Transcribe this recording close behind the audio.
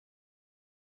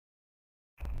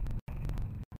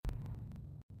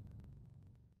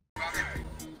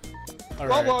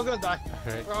Alright. We're all gonna die.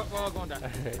 Alright. We're all gonna die.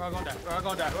 Alright. We're all gonna die. We're all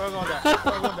gonna die. We're all gonna die.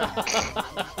 We're all gonna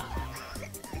die.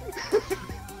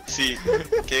 See,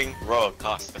 King Royal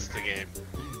cost us the game.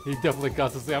 He definitely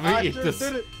cost us. I'm gonna eat sure this.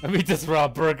 did it. I'm gonna eat this raw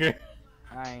burger.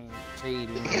 I ain't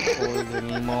trading toys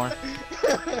anymore.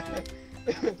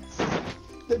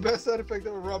 The best side effect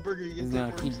of a raw burger you He's get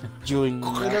gonna keep tapeworms. chewing.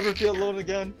 You'll never feel alone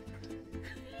again.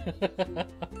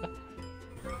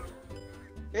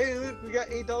 Hey, look, we got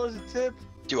 $8 a tip.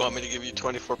 Do you want me to give you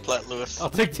 24 plat, Lewis? I'll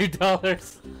take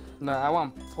 $2. No, I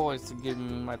want Poise to give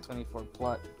me my 24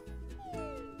 plat.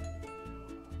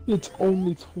 It's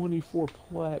only 24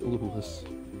 plat, Lewis.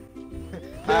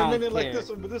 I don't mean it like care. this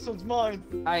one, but this one's mine.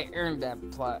 I earned that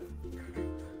plat.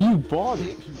 You bought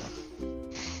it.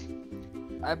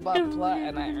 I bought plat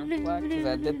and I earned plat because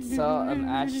I did sell an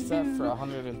ash set for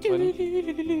 120.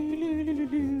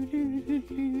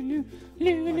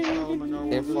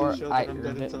 Therefore, I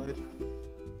earned it.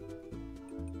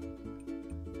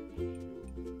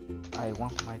 I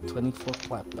want my 24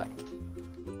 plat back.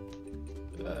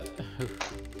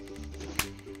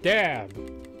 Damn.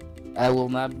 I will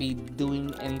not be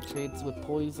doing any trades with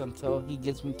Poise until he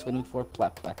gives me 24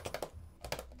 plat back.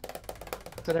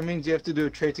 So that means you have to do a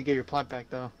trade to get your plat back,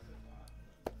 though.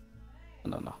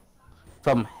 No.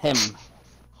 From him.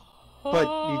 But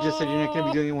you just said you're not going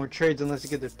to be doing any more trades unless you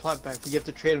get the plat back. But you have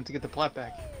to trade him to get the plat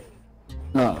back.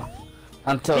 No.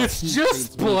 Until It's he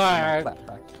just trades me for my plat.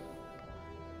 back.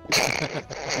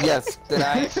 Yes, that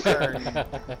I earned.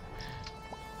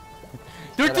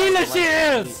 Tortilla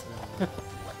shears!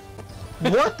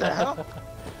 What the hell?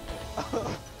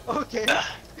 Okay.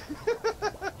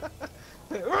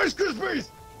 Rice Krispies!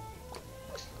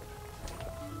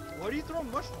 What are you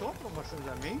throwing mushrooms? Don't throw mushrooms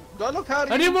at me. Do I look how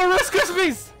to I need more Rice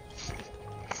Krispies!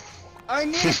 I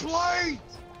need a plate!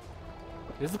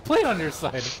 There's a plate on your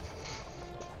side.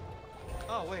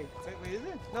 Oh, wait, is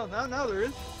it? No, now there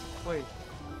is. Wait.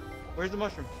 Where's the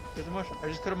mushroom? There's a mushroom. I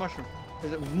just cut a mushroom.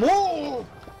 There's a move!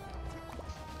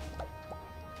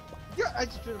 Yeah, I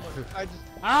just did a mushroom. I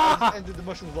just ended the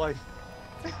mushroom's life.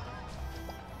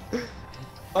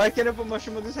 Oh, I can't put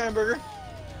mushroom on this hamburger.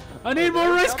 I need more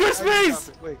Rice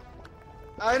Krispies! Wait.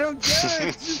 I don't get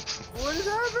it! What is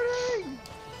happening?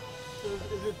 So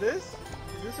is it this?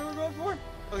 Is this what we're going for?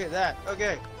 Okay, that.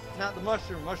 Okay. Not the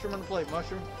mushroom. Mushroom on the plate.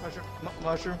 Mushroom.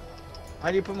 Mushroom. How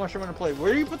do you put mushroom on the plate?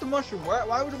 Where do you put the mushroom?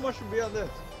 Why would the mushroom be on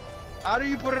this? How do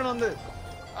you put it on this?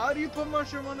 How do you put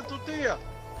mushroom on the tortilla?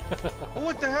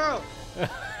 What the hell?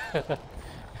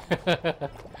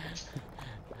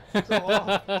 So,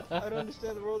 I don't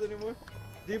understand the world anymore.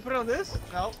 Do you put it on this?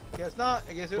 No. Guess not.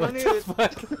 I guess we don't need it.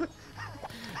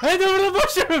 Hey, there were the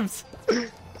mushrooms!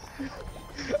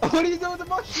 What are you doing with the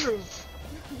mushroom?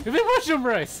 You make mushroom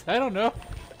rice. I don't know.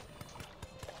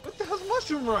 What the hell's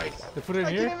mushroom rice? They put it in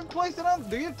I here? can't even place it on.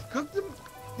 Do you have to cook them?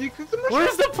 Do you cook the mushroom?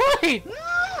 Where's the plate?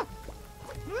 Ah!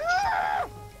 Ah!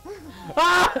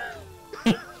 Ah!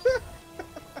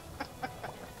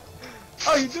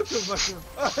 Oh, you do cook mushroom.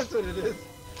 Oh, that's what it is.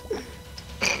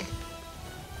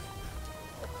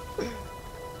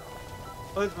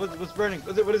 What's burning?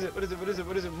 What is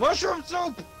it? Mushroom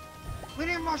soup! We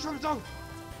need mushroom soup!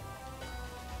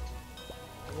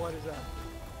 What is that?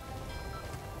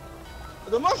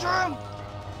 The mushroom!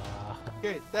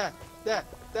 Okay, that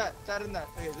and that.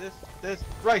 Okay, this,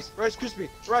 rice crispy,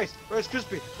 rice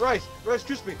crispy.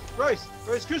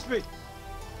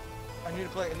 I need a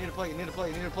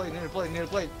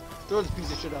plate. Throw this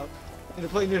piece of shit out. Need a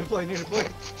plate.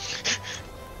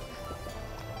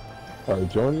 Alright,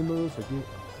 joining Lewis? It's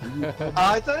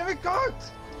not even cooked!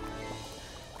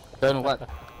 Then what?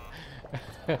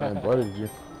 I invited you.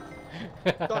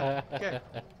 Done. Okay.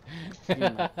 Give me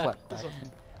my plat back. This one.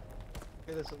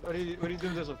 Okay, this one. What are you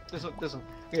doing with this one? This one.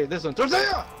 Okay, this one.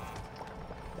 Tortilla!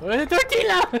 Where's the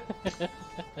tortilla?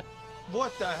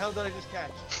 What the hell did I just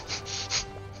catch?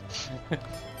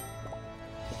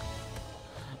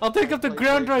 I'll take up the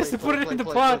ground rice and put it in the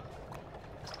pot.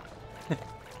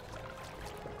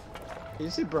 Did you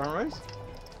see brown rice?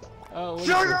 Oh, what is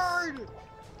Sugar! this?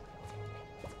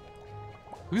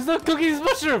 Who's not cooking these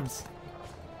mushrooms?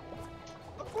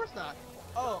 Of course not.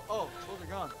 Oh, those are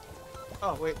gone.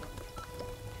 Oh, wait.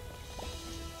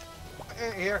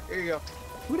 Here you go.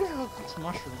 Who the hell cooks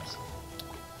mushrooms?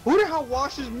 Who the hell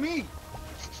washes meat?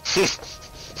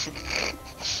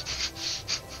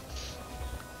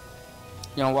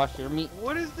 You wanna wash your meat?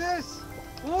 What is this?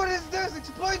 What is this?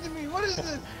 Explain to me. What is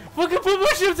this? Fucking put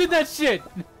mushrooms in that shit!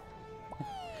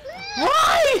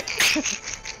 Why?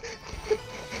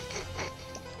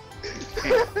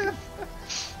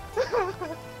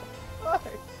 Why?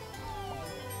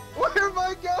 Where am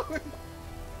I going?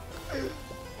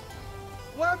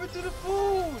 happened to the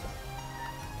food?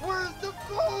 Where's the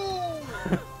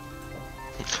food?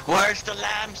 Where's the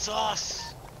lamb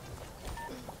sauce?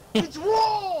 It's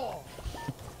raw!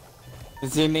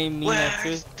 Is your name Nina too?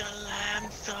 Where's the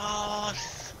lamb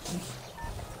sauce?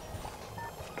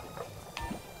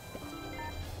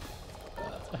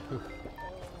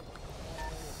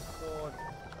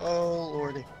 Oh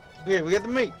lordy. Okay, we got the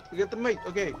meat. We got the meat.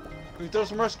 Okay. We throw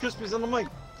some Rice Krispies on the meat.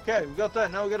 Okay, we got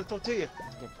that. Now we got a tortilla.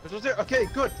 A tortilla. Okay,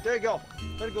 good. There you go.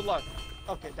 Very good luck.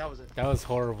 Okay, that was it. That was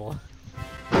horrible.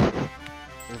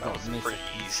 That was pretty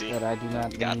easy. That I do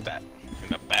not You got need. that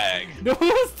in a bag. No one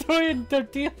was throwing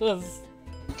tortillas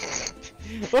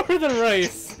over the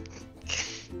rice.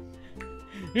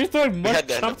 You're throwing had that in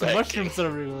the chopped bag, mushrooms King.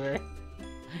 everywhere.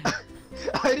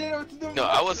 I didn't know what to do. With No,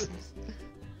 I was- mushrooms.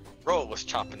 Bro was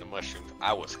chopping the mushrooms.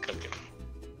 I was cooking.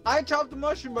 I chopped the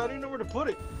mushroom, but I didn't know where to put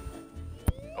it.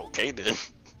 Okay then.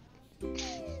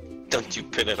 Don't you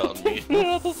pin it on me.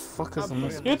 Fuck is a I'm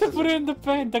mushroom? You have to put it in the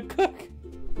pan to cook.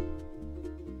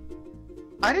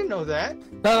 I didn't know that.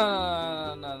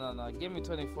 No. Give me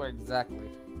 24 exactly.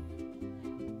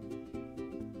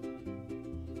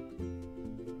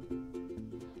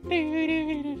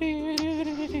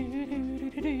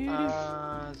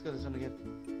 Let's go this one again.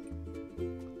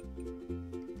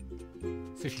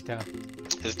 Sushi town.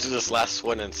 Let's do this last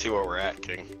one and see where we're at,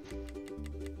 King.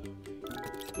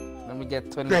 Let me get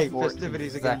 24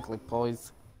 festivities again. exactly,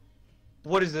 boys.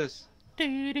 What is this?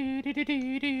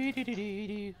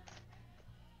 The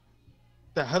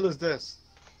hell is this?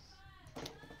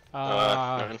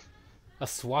 None. A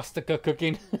swastika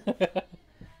cooking.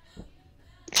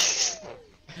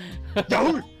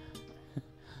 Dude!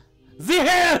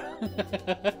 The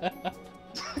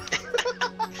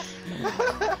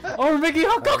Oh, we're making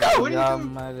hot cocoa! What are you Yeah,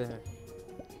 doing? mother.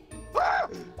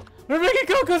 We're making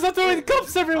cocoa, stop throwing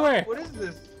cups everywhere! What is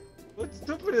this? What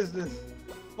stupid is this?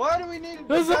 Why do we need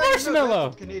There's a bag of milk? marshmallow.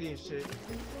 That's some Canadian shit.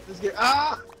 Let's get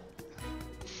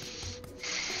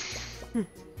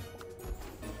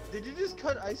Did you just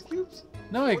cut ice cubes?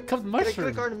 No, I What? cut Can I mushroom.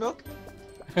 get a carton of milk?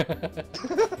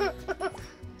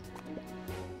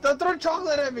 Don't throw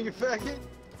chocolate at me, you faggot!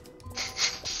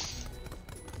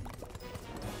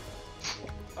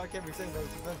 I can't be saying that,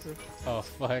 it's offensive. Oh,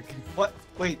 fuck. What?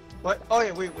 Wait, what? Oh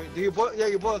yeah, wait. Do you boil? Yeah,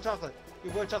 you boil chocolate. You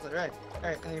boil chocolate, right?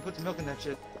 Alright, and then you put some milk in that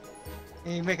shit.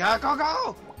 And you make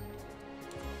go!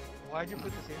 Why'd you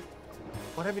put this here?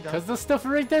 What have you done? Cause the stuff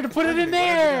right there to put it in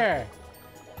there!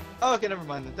 Oh, okay, never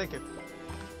mind then. Thank you.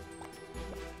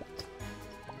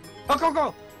 Oh,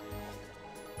 go!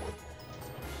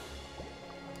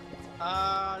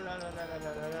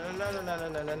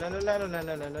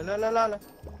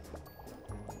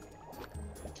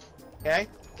 Okay.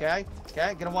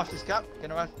 Gonna wash this cup.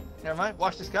 Never mind.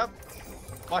 Wash this cup.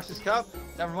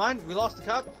 Never mind. We lost the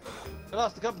cup.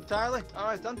 Entirely. All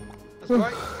right, done. That's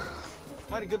right.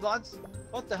 Mighty good lads.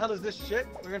 What the hell is this shit?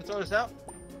 We're gonna throw this out.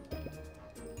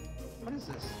 What is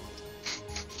this?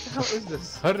 What the hell is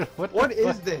this? What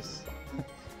is this?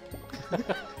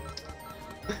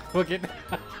 Look it.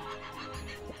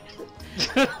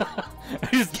 I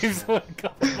just gave someone a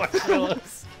couple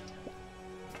marshmallows.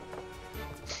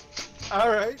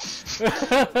 Alright.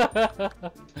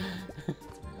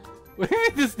 What do you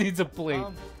mean this needs a plate?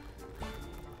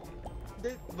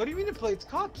 What do you mean it plates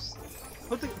cups?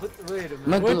 Wait a minute.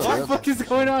 Look, What look. the fuck is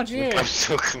going on here? I'm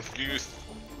so confused.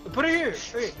 Put it here.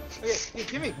 Okay.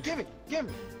 Give me.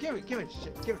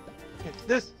 Shit, give me. Here,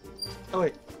 this. Oh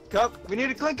wait. Cup. We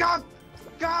need a clean cup.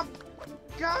 Cup.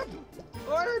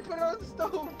 Why did I put it on the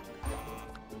stove?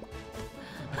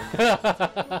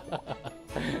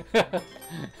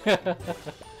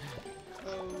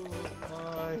 Oh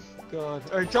my god.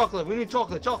 Alright, chocolate. We need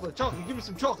chocolate. Give me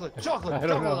some chocolate. I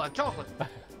don't know. Chocolate.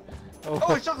 Oh,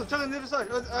 Oh, wait, chocolate on the other side.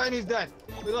 And he's dead.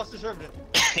 We lost the servant.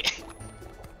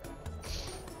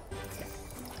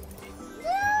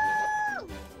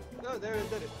 No, there it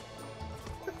did it.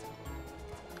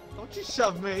 Don't you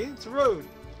shove me. It's rude.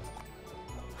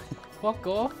 fuck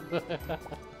off.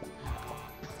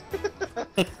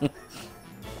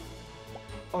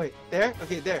 Oh wait, there?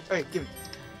 Okay, there. Alright, give me.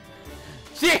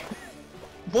 Shit!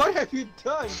 What have you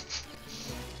done?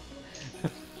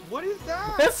 What is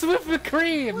that? That's whipped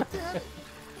cream! What the hell?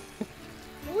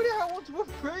 Who the hell wants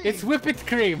whipped cream? It's whipped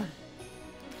cream!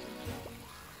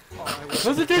 Oh, I wish-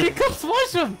 Those are dirty cups,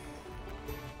 wash them!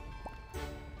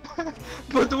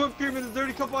 Put the whipped cream in the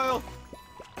dirty cup aisle.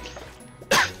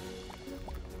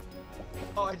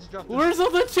 Oh, I just dropped this. Where's all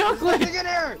the There's chocolate? nothing in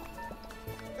here!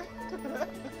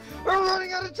 We're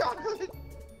running out of chocolate!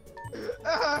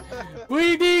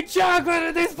 We need chocolate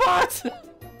in this pot!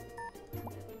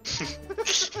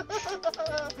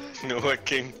 You know what,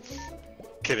 King?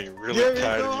 Getting really Give it,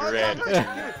 tired go of on, your on,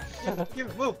 ad. on, give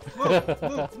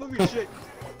it, move your shit.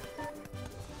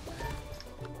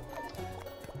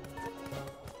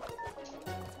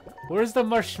 Where's the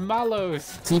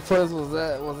marshmallows? T-Plus, was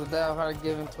it that hard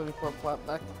giving 24 plat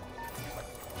back?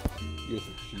 You're a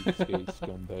cheapskate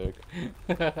scumbag.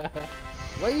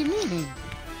 What do you mean?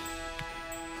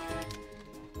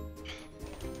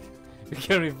 You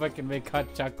can't even fucking make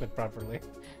hot chocolate properly.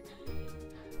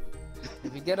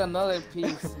 If you get another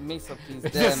piece, Mesa piece,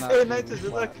 It's then just- I'll Hey, give Night you Scissor,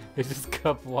 flat. look. It's just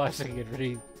cup washing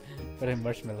and putting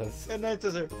marshmallows. And Night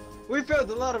Scissor, we failed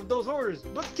a lot of those orders,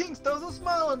 but King still has a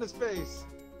smile on his face.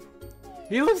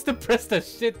 He looks depressed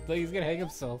as shit, like he's gonna hang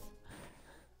himself.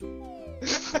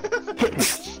 He's gonna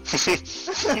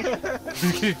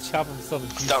chop himself in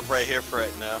pieces. Stop right here for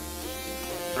right now.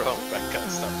 Bro, back up,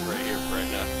 stop right